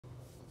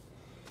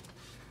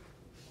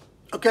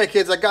Okay,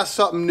 kids, I got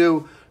something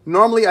new.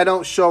 Normally, I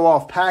don't show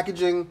off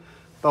packaging,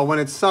 but when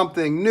it's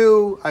something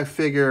new, I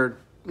figured,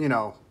 you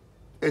know,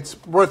 it's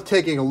worth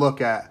taking a look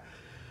at.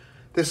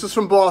 This is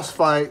from Boss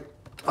Fight.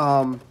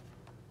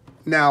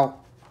 Now,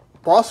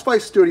 Boss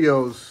Fight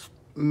Studios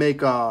make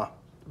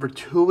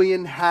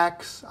Vertuian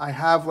hacks. I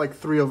have like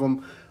 3 of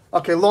them.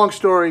 Okay, long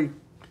story.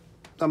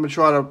 I'm going to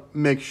try to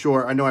make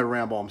short. I know I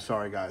ramble. I'm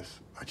sorry, guys.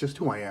 That's just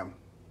who I am.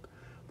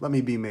 Let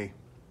me be me.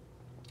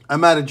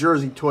 I'm at a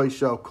Jersey toy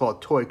show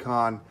called Toy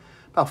Con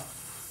about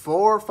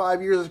 4 or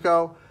 5 years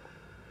ago.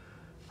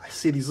 I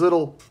see these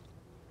little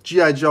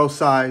G.I. Joe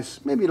size,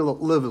 maybe a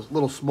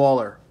little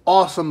smaller.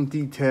 Awesome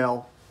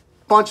detail.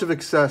 Bunch of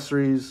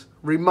accessories.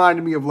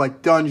 Reminded me of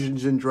like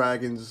Dungeons and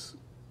Dragons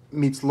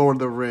meets Lord of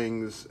the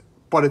Rings,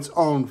 but its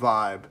own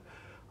vibe.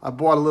 I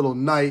bought a little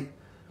knight,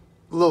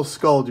 a little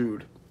skull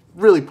dude.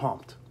 Really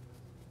pumped.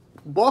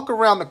 Walk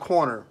around the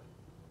corner.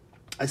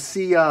 I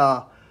see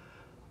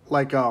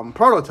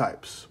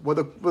prototypes with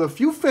a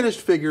few finished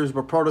figures,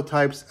 but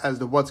prototypes as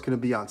to what's going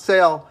to be on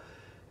sale.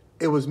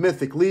 It was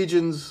Mythic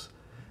Legions,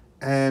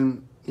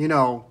 and you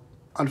know,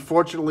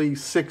 unfortunately,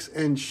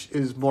 6-inch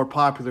is more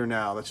popular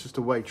now. That's just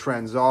the way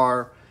trends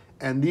are.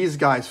 And these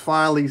guys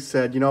finally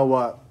said, you know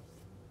what?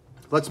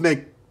 Let's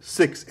make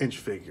 6-inch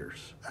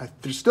figures.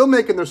 They're still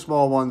making their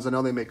small ones. I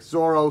know they make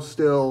Zorro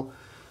still,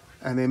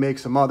 and they make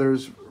some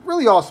others.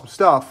 Really awesome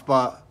stuff,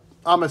 but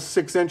I'm a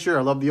 6-incher.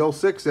 I love the old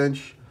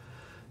 6-inch.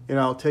 You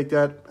know, take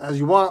that as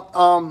you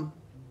want.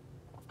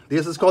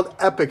 This is called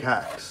Epic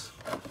Hacks.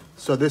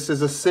 So this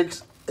is a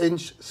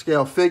 6-inch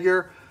scale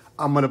figure.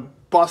 I'm going to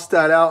bust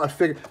that out. I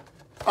figure,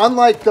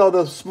 unlike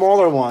the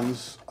smaller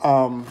ones,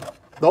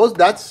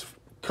 that's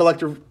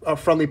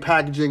collector-friendly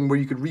packaging where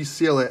you could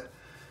reseal it.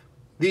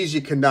 These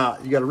you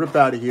cannot. You got to rip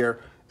out of here.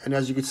 And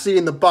as you can see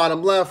in the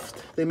bottom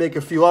left, they make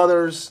a few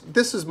others.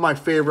 This is my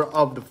favorite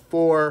of the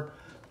 4.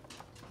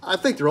 I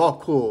think they're all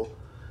cool.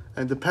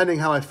 And depending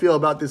how I feel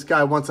about this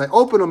guy, once I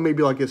open them,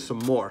 maybe I'll get some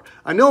more.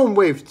 I know in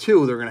Wave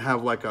 2, they're going to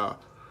have like a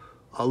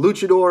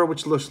luchador,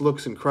 which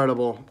looks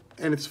incredible.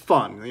 And it's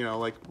fun, you know,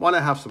 like, want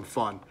to have some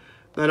fun.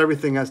 Not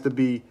everything has to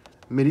be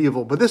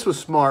medieval. But this was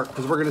smart,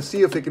 because we're going to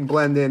see if it can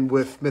blend in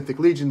with Mythic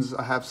Legions.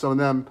 I have some of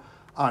them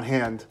on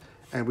hand,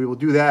 and we will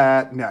do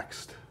that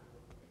next.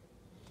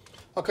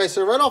 Okay,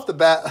 so right off the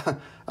bat,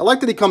 I like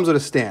that he comes with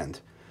a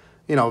stand.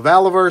 You know,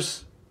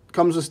 Valaverse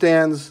comes with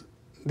stands.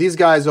 These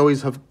guys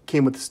always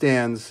came with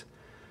stands.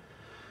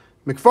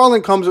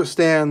 McFarlane comes with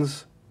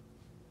stands.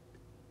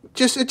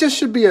 It just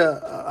should be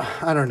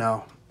I don't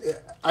know.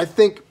 I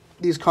think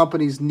these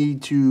companies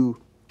need to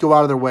go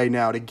out of their way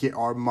now to get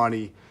our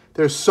money.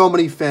 There's so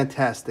many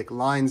fantastic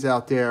lines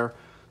out there.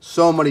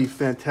 So many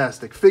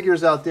fantastic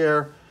figures out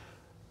there.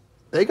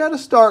 They got to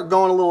start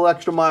going a little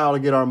extra mile to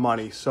get our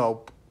money.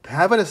 So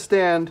having a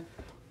stand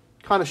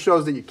kind of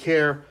shows that you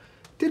care.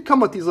 Did come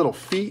with these little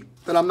feet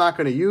that I'm not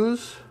going to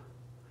use,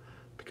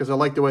 because I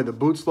like the way the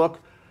boots look.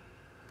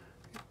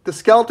 The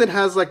skeleton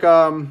has like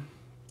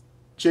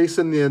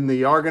Jason in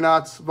the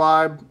Argonauts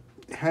vibe.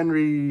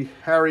 Harry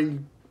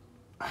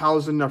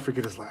Housen, I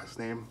forget his last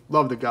name.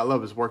 Love the guy,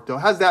 love his work though.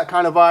 Has that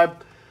kind of vibe.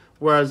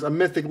 Whereas a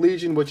Mythic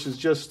Legion, which is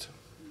just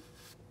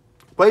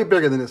way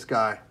bigger than this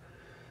guy,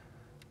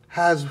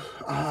 has,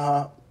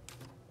 oh,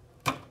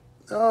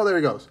 there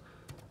he goes.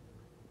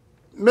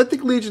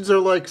 Mythic Legions are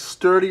like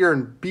sturdier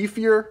and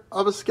beefier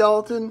of a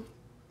skeleton.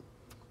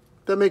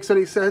 That makes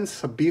any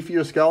sense? A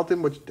beefier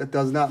skeleton, which that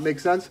does not make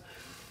sense.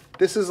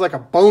 This is like a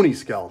bony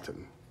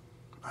skeleton.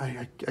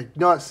 I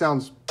know it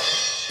sounds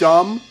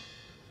dumb,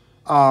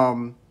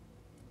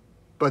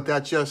 but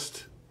that's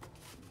just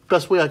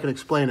best way I can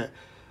explain it.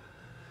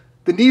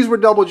 The knees were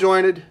double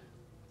jointed.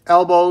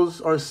 Elbows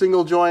are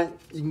single joint.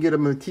 You can get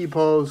them in a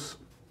T-pose.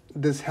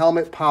 This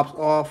helmet pops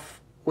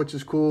off, which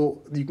is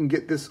cool. You can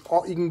get this.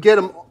 You can get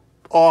them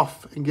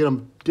off and get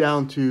them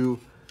down to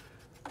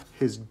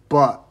his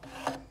butt.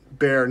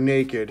 Bare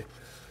naked,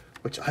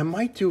 which I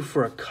might do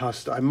for a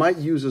custom. I might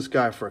use this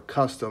guy for a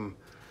custom,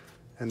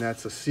 and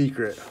that's a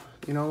secret.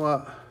 You know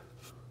what?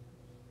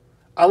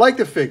 I like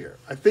the figure.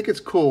 I think it's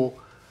cool.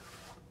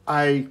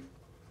 I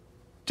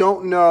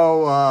don't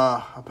know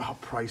about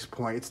price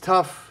point. It's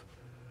tough,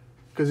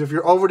 because if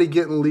you're already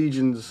getting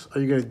Legions,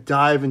 are you going to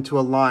dive into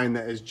a line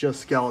that is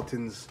just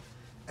skeletons?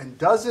 And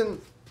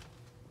doesn't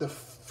the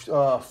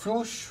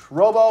Fouche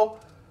Robo,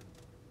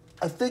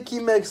 I think he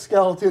makes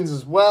skeletons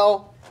as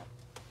well.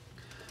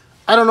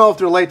 I don't know if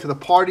they're late to the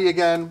party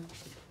again.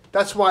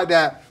 That's why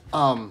that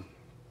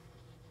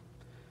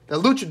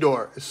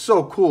luchador is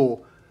so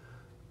cool.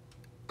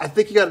 I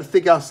think you got to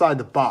think outside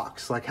the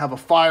box. Like have a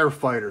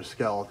firefighter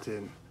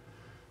skeleton,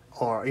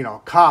 or you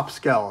know, cop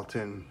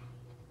skeleton,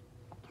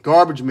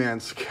 garbage man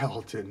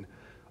skeleton,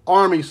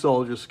 army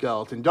soldier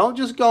skeleton. Don't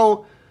just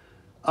go,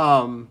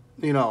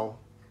 you know,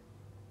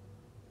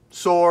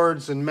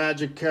 swords and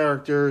magic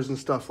characters and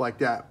stuff like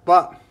that.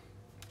 But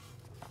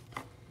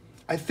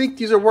I think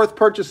these are worth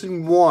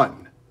purchasing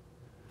one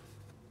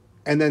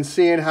and then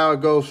seeing how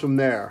it goes from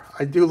there.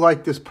 I do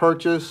like this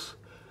purchase.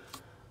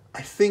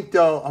 I think,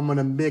 though, I'm going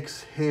to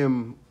mix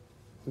him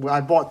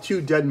I bought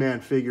 2 Dead Man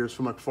figures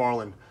from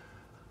McFarlane.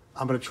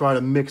 I'm going to try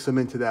to mix them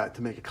into that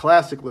to make a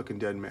classic looking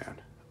Dead Man.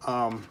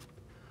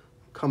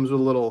 Comes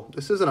with a little,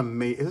 this isn't a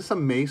mace. Is this a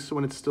mace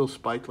when it's still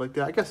spiked like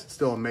that? I guess it's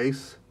still a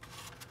mace.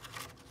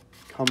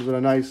 Comes with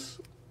a nice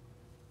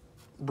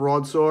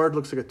broadsword.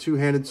 Looks like a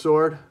 2-handed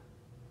sword.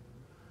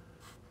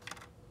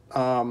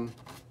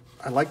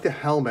 I like the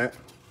helmet.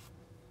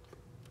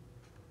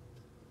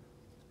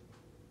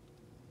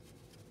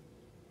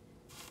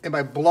 Am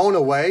I blown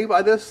away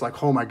by this?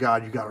 Like, oh my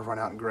God, you got to run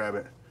out and grab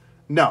it.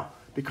 No,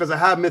 because I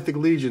have Mythic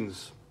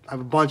Legions. I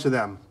have a bunch of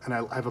them, and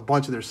I have a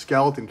bunch of their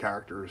skeleton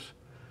characters.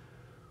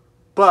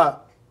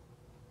 But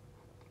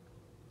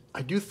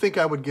I do think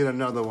I would get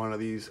another one of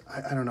these.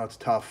 I don't know. It's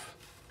tough.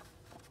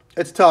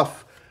 It's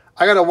tough.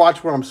 I got to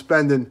watch where I'm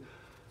spending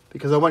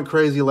because I went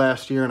crazy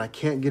last year, and I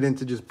can't get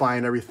into just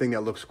buying everything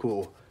that looks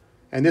cool.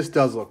 And this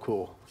does look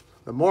cool.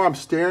 The more I'm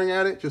staring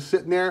at it, just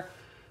sitting there,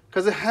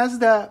 because it has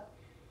that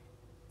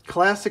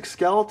classic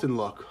skeleton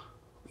look,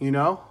 you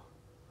know?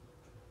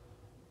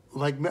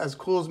 Like, as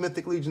cool as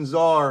Mythic Legions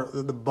are,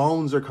 the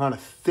bones are kind of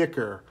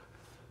thicker,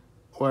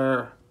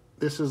 where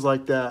this is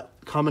like that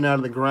coming out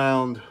of the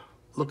ground,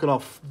 looking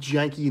all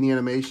janky in the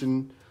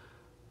animation,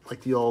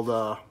 like the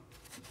old,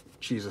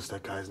 Jesus,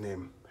 that guy's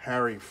name,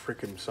 Harry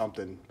frickin'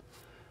 something.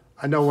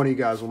 I know one of you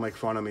guys will make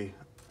fun of me.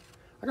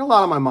 I got a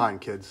lot on my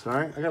mind, kids, all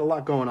right? I got a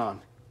lot going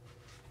on.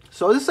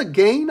 So is this a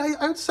gain?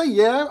 I would say,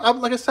 yeah.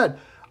 Like I said,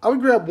 I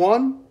would grab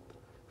one.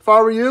 If I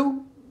were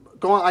you,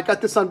 go on. I got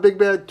this on Big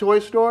Bad Toy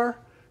Store.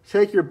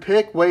 Take your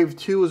pick. Wave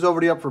 2 is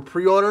already up for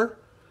pre-order.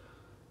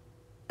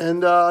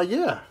 And,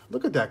 yeah,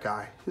 look at that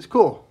guy. He's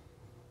cool.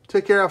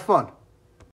 Take care. Have fun.